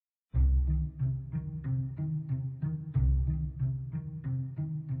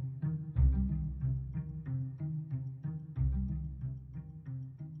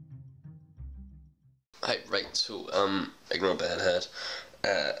Hi, right, so, ignore bedhead.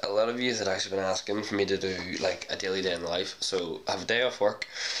 A lot of you had actually been asking for me to do, like, a daily day in life. So, I have a day off work.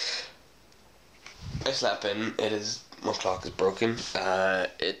 I slept in. My clock is broken.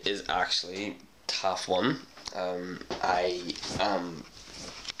 It is actually 1:30. I am,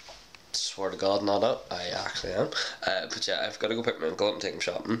 swear to God, not up. I actually am. But yeah, I've got to go pick my uncle up and take him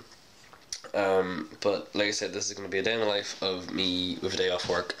shopping. But like I said, this is going to be a day in the life of me with a day off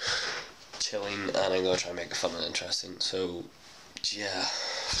work, chilling, and I'm going to try and make it fun and interesting. So, yeah,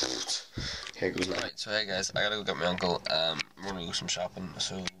 here goes now. Right, so hey guys, I gotta go get my uncle. We're gonna go some shopping,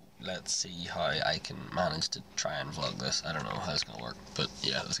 so let's see how I can manage to try and vlog this. I don't know how it's gonna work, but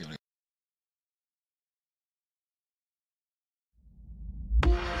yeah, let's give it a go.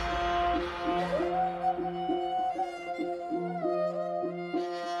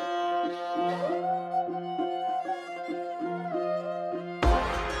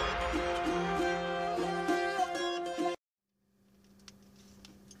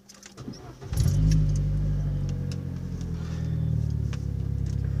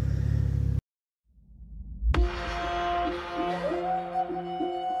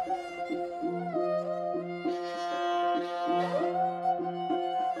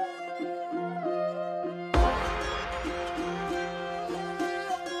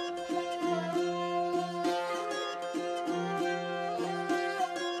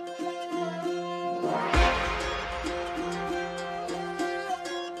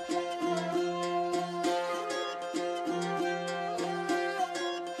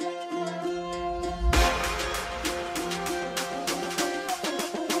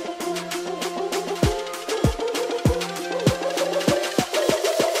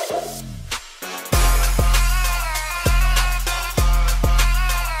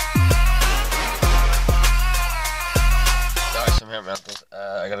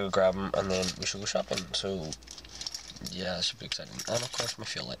 I gotta go grab him and then we should go shopping. So yeah, that should be exciting. And of course my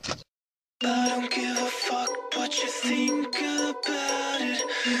fuel light. I don't give a fuck what you think about it.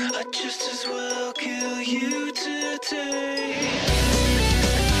 I just as well kill you today.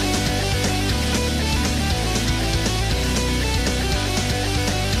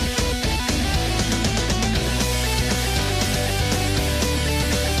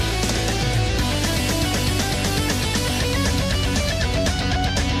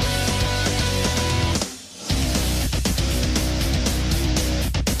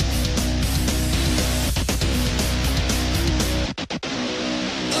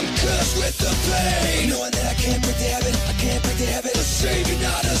 With the pain, knowing that I can't break the habit, a savior,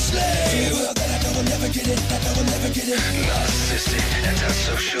 not a slave. Well, that I know I'll never get it, Narcissistic,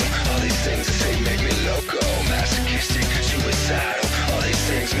 antisocial, all these things that say make me loco. Masochistic, suicidal, all these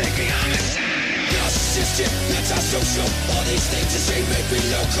things make me homicidal. Narcissistic, antisocial, all these things that say make me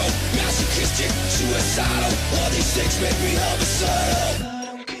loco. Masochistic, suicidal, all these things make me homicidal.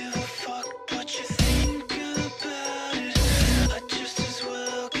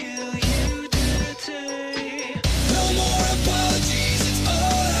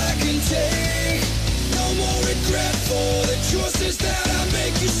 Choices that I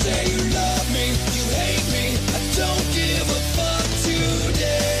make, you say you love me, you hate me, I don't give a fuck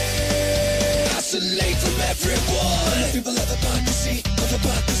today. Isolate from everyone, people of hypocrisy,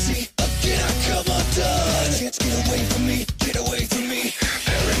 again I come undone. Can't get away from me,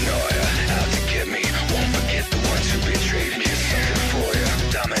 Paranoia, out to get me, won't forget the ones who betrayed me. Here's something for ya,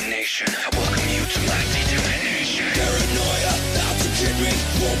 domination, I welcome you to my determination. Paranoia, out to get me,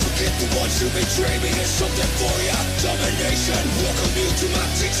 won't forget the ones who betrayed me. Here's something for ya, domination, welcome you to my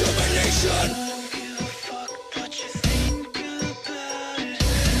determination.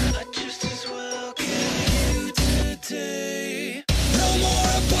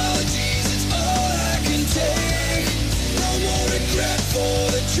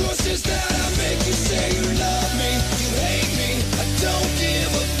 Choices that I make, you say you love me, you hate me, I don't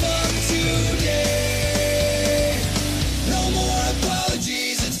give a fuck today. No more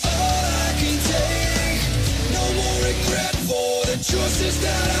apologies, it's all I can take. No more regret for the choices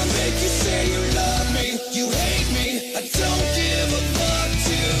that I make, you say you love me, you hate me, I don't give a fuck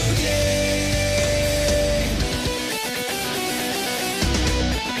today.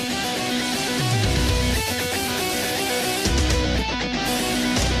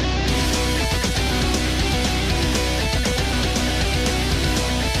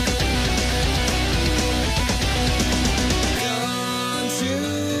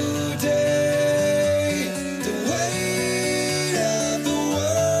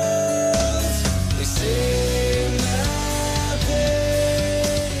 They say my pain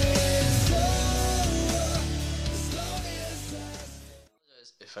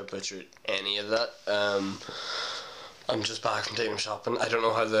butchered any of that. I'm just back from taking shopping. I don't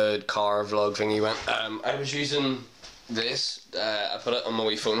know how the car vlog thingy went. I was using this. I put it on my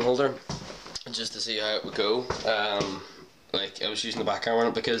wee phone holder just to see how it would go. Like I was using the back camera on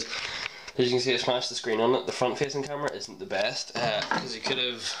it because, as you can see, I smashed the screen on it. The front facing camera isn't the best because I could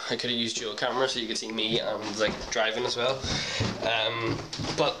have used dual camera so you could see me and like driving as well.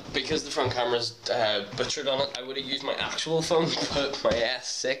 But because the front camera's butchered on it, I would have used my actual phone, but my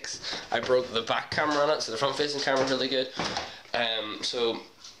S6, I broke the back camera on it, so the front facing camera is really good. So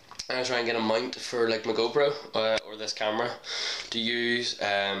I'm gonna try and get a mount for like my GoPro or this camera to use.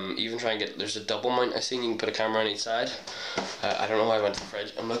 Even try and get, there's a double mount I seen, you can put a camera on each side. I don't know why I went to the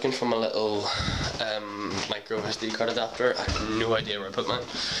fridge. I'm looking for my little micro SD card adapter. I have no idea where I put mine.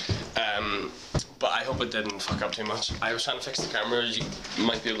 But I hope it didn't fuck up too much. I was trying to fix the camera, as you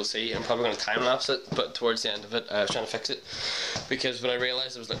might be able to see. I'm probably going to time lapse it, but towards the end of it I was trying to fix it because when I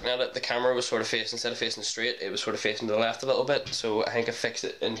realised I was looking at it, the camera was sort of facing, instead of facing straight, it was sort of facing to the left a little bit, so I think I fixed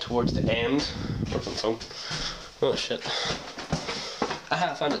it in towards the end. Where's my phone? Oh shit.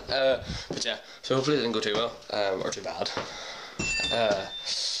 Aha, I found it. But yeah, so hopefully it didn't go too well, or too bad.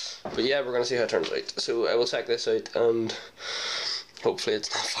 But yeah, we're going to see how it turns out. So I will check this out and hopefully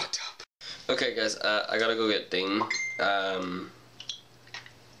it's not fucked up. Okay guys, I gotta go get Dean.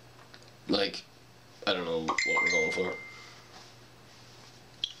 Like, I don't know what we're going for.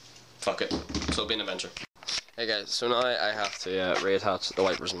 Fuck it. So it'll be an adventure. Hey guys, so now I have to reattach the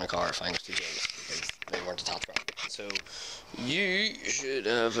wipers in my car thanks to James because they weren't attached right. So you should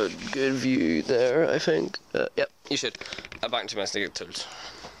have a good view there, I think. Yep, you should. Back to my stick tools.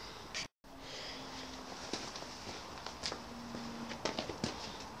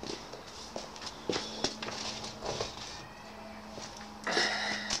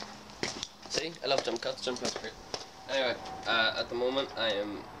 See, I love jump cuts, jump cuts are great. Anyway, at the moment I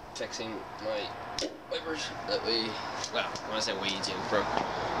am fixing my wipers that we, well, when I say we, James broke.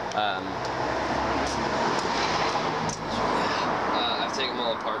 I've taken them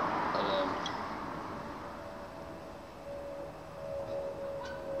all apart and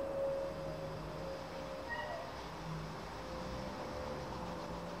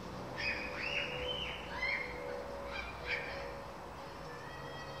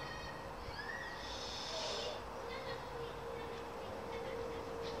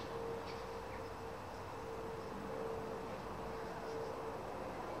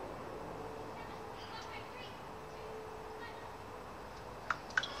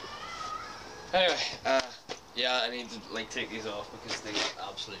anyway, yeah, I need to like take these off because they got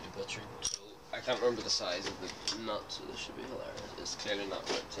absolutely butchered. So I can't remember the size of the nut, so this should be hilarious. It's clearly not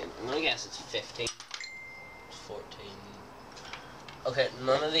 14. I'm gonna guess it's 15, 14. Okay,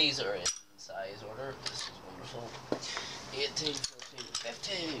 none of these are in size order. This is wonderful. 18, 14,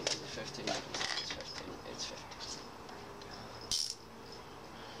 15, 15. It's 15. It's 15.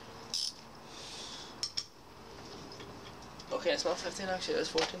 Okay, it's not 15 actually, it's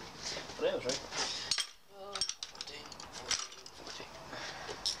 14. But I was right. 14, 14,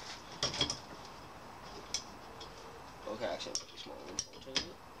 14. Okay, actually, I'm pretty small than 14,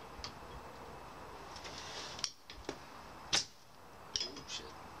 isn't it? Oh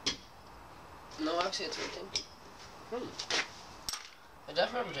shit. No, actually, it's 14. I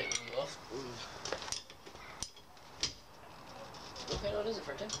definitely remember taking them off. Okay, no, it is a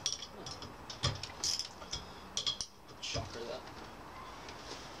 14. Shocker that.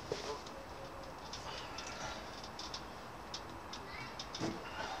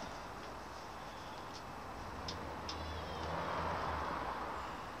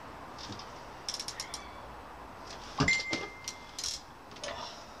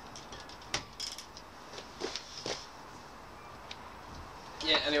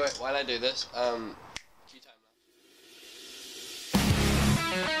 Yeah, anyway, while I do this, cue time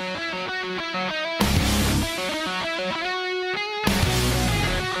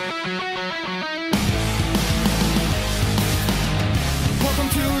Welcome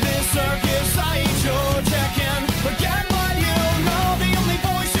to this circus sideshow. Check in, forget what you know. The only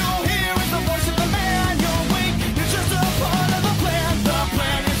voice you'll hear is the voice of the man. You're weak, you're just a part of the plan. The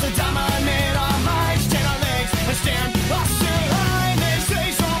plan is a diamond made of heights. Stand on legs and stand up straight high. They say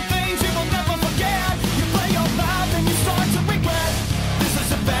some things you will never forget. You play your mouth and you start to regret. This is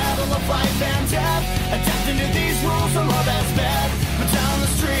a battle of life and death. Adapting to these rules are all that's bad. But down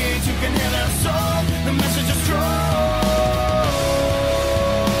the street you can hear their soul.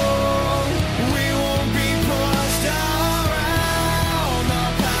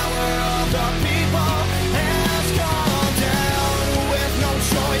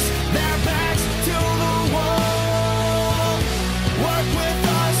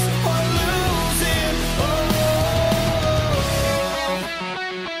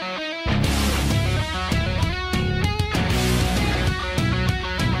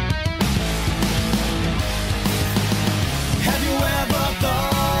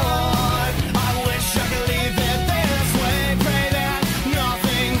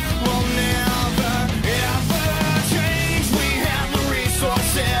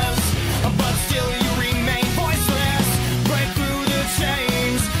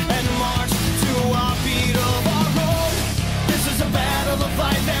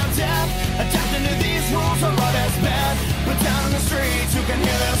 you can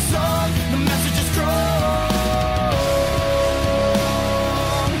hear their song. The message is strong.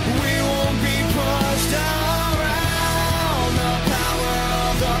 We won't be pushed around. The power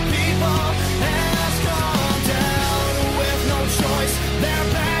of the people has come down. With no choice, their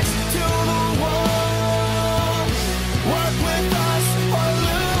backs to the wall. Work with us or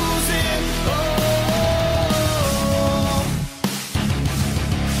lose it all.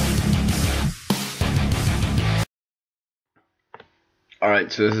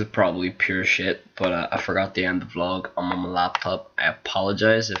 Alright, so this is probably pure shit, but I forgot to end the vlog. I'm on my laptop. I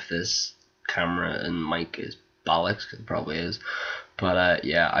apologize if this camera and mic is bollocks, because it probably is. But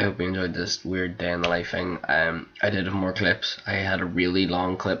yeah, I hope you enjoyed this weird day in the life thing. I did have more clips. I had a really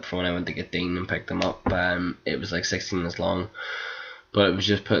long clip from when I went to get Dean and picked them up. It was like 16 minutes long, but it was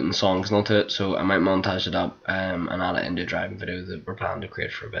just putting songs into it, so I might montage it up and add it into a driving video that we're planning to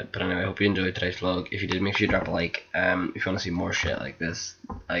create for a bit. But anyway, I hope you enjoyed today's vlog. If you did, make sure you drop a like. If you want to see more shit like this,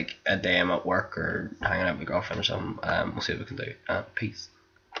 like a day I'm at work or hanging out with a girlfriend or something, we'll see what we can do. Peace.